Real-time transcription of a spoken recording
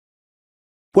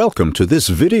Welcome to this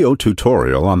video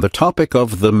tutorial on the topic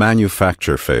of the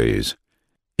manufacture phase.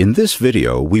 In this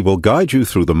video, we will guide you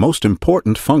through the most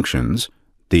important functions,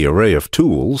 the array of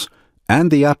tools,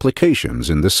 and the applications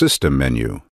in the System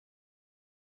menu.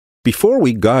 Before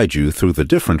we guide you through the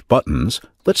different buttons,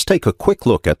 let's take a quick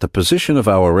look at the position of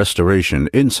our restoration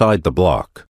inside the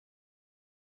block.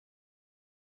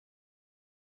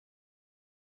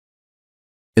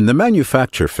 In the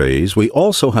manufacture phase, we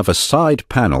also have a side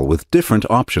panel with different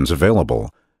options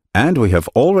available, and we have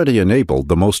already enabled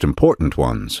the most important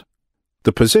ones.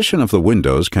 The position of the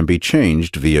windows can be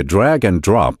changed via drag and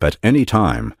drop at any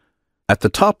time. At the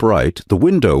top right, the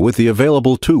window with the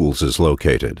available tools is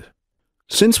located.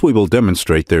 Since we will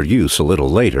demonstrate their use a little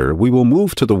later, we will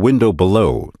move to the window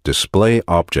below, Display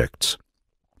Objects.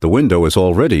 The window is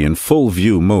already in full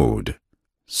view mode.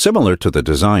 Similar to the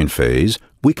design phase,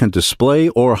 we can display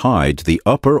or hide the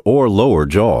upper or lower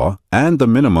jaw and the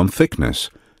minimum thickness,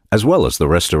 as well as the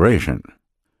restoration.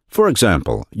 For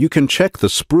example, you can check the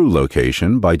sprue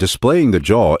location by displaying the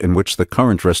jaw in which the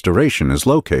current restoration is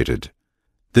located.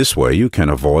 This way you can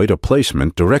avoid a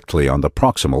placement directly on the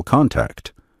proximal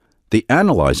contact. The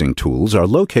analyzing tools are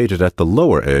located at the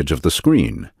lower edge of the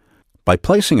screen. By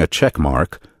placing a check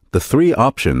mark, the three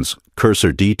options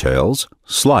Cursor Details,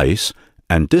 Slice,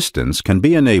 and Distance can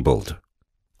be enabled.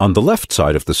 On the left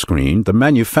side of the screen, the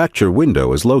manufacture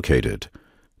window is located,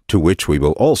 to which we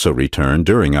will also return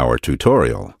during our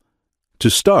tutorial. To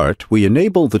start, we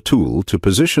enable the tool to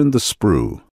position the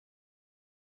sprue.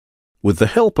 With the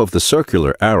help of the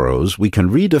circular arrows, we can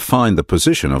redefine the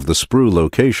position of the sprue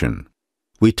location.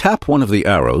 We tap one of the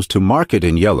arrows to mark it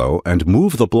in yellow and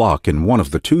move the block in one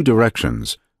of the two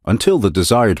directions until the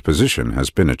desired position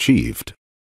has been achieved.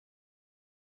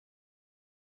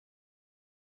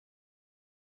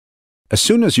 As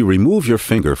soon as you remove your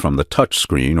finger from the touch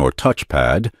screen or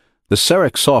touchpad, the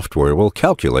CEREC software will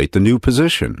calculate the new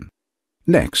position.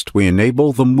 Next, we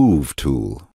enable the Move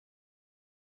tool.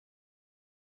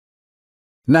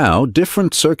 Now,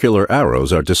 different circular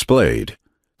arrows are displayed.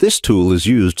 This tool is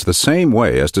used the same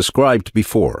way as described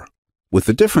before. With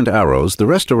the different arrows, the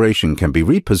restoration can be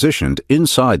repositioned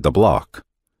inside the block.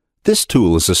 This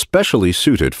tool is especially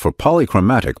suited for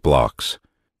polychromatic blocks.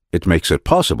 It makes it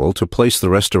possible to place the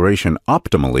restoration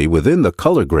optimally within the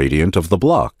color gradient of the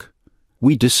block.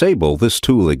 We disable this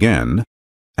tool again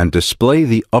and display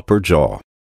the upper jaw.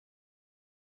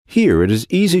 Here it is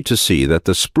easy to see that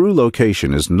the sprue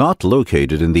location is not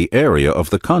located in the area of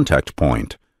the contact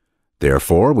point.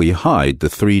 Therefore, we hide the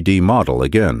 3D model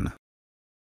again.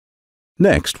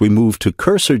 Next, we move to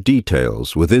Cursor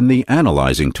Details within the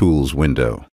Analyzing Tools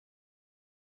window.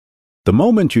 The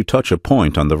moment you touch a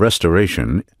point on the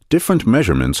restoration, different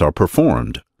measurements are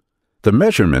performed. The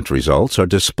measurement results are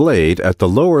displayed at the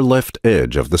lower left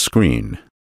edge of the screen.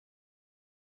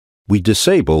 We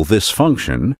disable this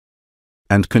function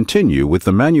and continue with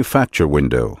the manufacture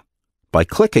window. By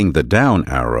clicking the down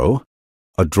arrow,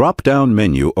 a drop-down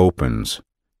menu opens.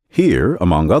 Here,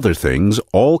 among other things,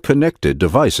 all connected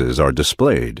devices are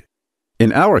displayed.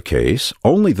 In our case,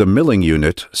 only the milling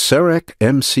unit CEREC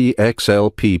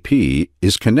MCXLPP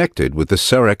is connected with the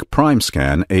CEREC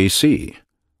PrimeScan AC.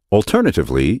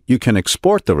 Alternatively, you can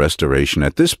export the restoration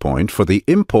at this point for the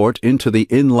import into the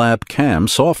in-lab CAM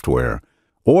software,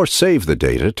 or save the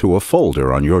data to a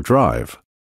folder on your drive.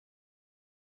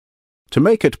 To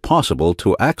make it possible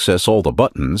to access all the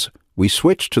buttons, we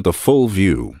switch to the full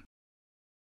view.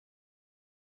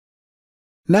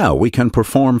 Now we can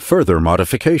perform further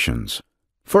modifications.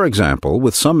 For example,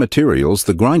 with some materials,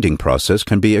 the grinding process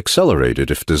can be accelerated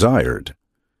if desired.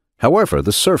 However,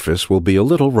 the surface will be a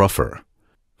little rougher.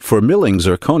 For milling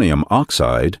zirconium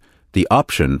oxide, the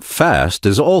option Fast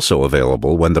is also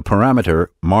available when the parameter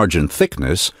Margin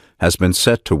Thickness has been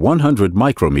set to 100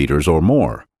 micrometers or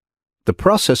more. The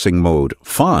processing mode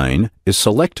Fine is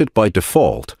selected by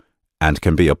default and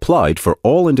can be applied for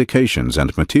all indications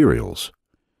and materials.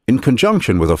 In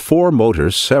conjunction with a 4-motor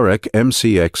CEREC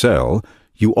MCXL,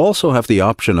 you also have the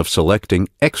option of selecting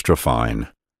Extra Fine.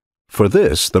 For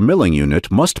this, the milling unit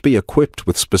must be equipped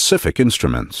with specific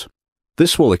instruments.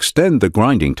 This will extend the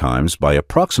grinding times by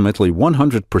approximately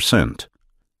 100%.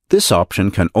 This option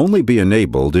can only be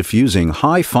enabled if using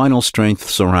high final strength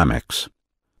ceramics.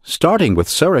 Starting with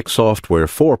CEREC Software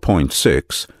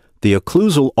 4.6, the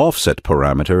occlusal offset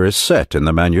parameter is set in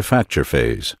the manufacture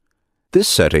phase. This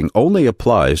setting only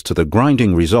applies to the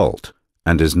grinding result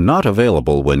and is not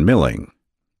available when milling.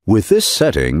 With this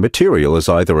setting, material is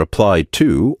either applied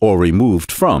to or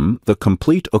removed from the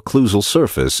complete occlusal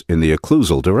surface in the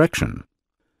occlusal direction.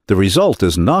 The result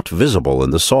is not visible in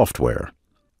the software.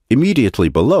 Immediately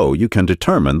below, you can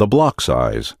determine the block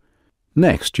size.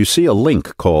 Next, you see a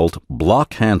link called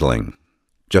Block Handling.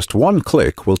 Just one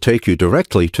click will take you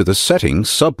directly to the Settings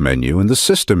submenu in the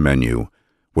System menu,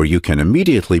 where you can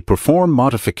immediately perform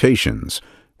modifications,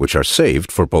 which are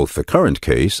saved for both the current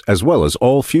case as well as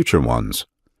all future ones.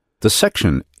 The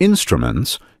section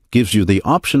Instruments gives you the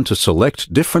option to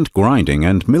select different grinding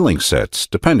and milling sets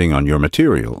depending on your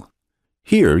material.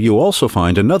 Here you also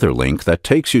find another link that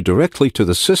takes you directly to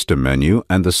the System menu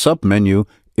and the submenu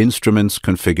Instruments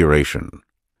Configuration.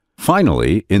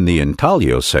 Finally, in the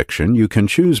Intaglio section, you can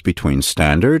choose between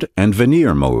Standard and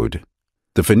Veneer mode.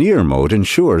 The Veneer mode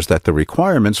ensures that the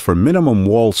requirements for minimum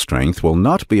wall strength will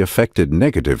not be affected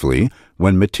negatively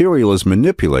when material is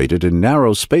manipulated in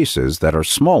narrow spaces that are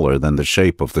smaller than the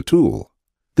shape of the tool.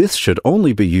 This should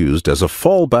only be used as a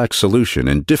fallback solution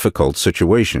in difficult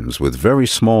situations with very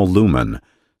small lumen,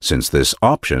 since this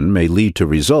option may lead to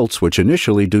results which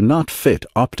initially do not fit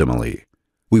optimally.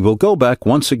 We will go back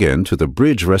once again to the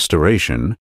bridge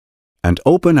restoration and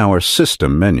open our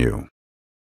System menu.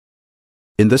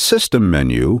 In the System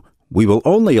menu, we will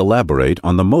only elaborate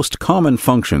on the most common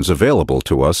functions available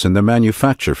to us in the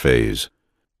manufacture phase.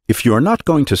 If you are not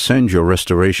going to send your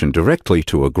restoration directly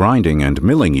to a grinding and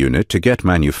milling unit to get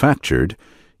manufactured,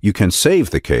 you can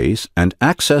save the case and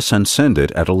access and send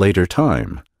it at a later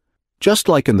time. Just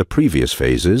like in the previous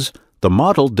phases, the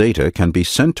model data can be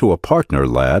sent to a partner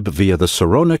lab via the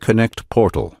Sirona Connect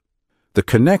portal. The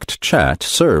Connect chat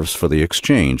serves for the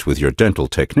exchange with your dental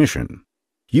technician.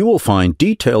 You will find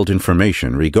detailed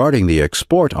information regarding the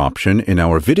export option in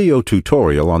our video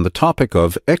tutorial on the topic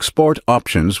of Export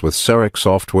Options with CEREC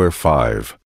Software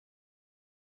 5.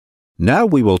 Now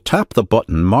we will tap the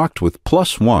button marked with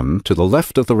 +1 to the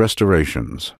left of the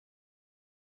restorations.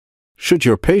 Should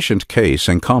your patient case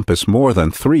encompass more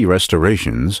than 3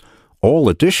 restorations, all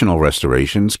additional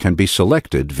restorations can be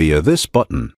selected via this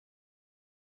button.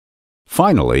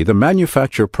 Finally, the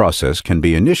manufacture process can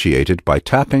be initiated by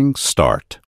tapping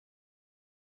Start.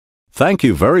 Thank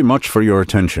you very much for your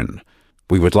attention.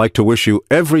 We would like to wish you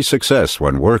every success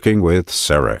when working with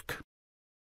CEREC.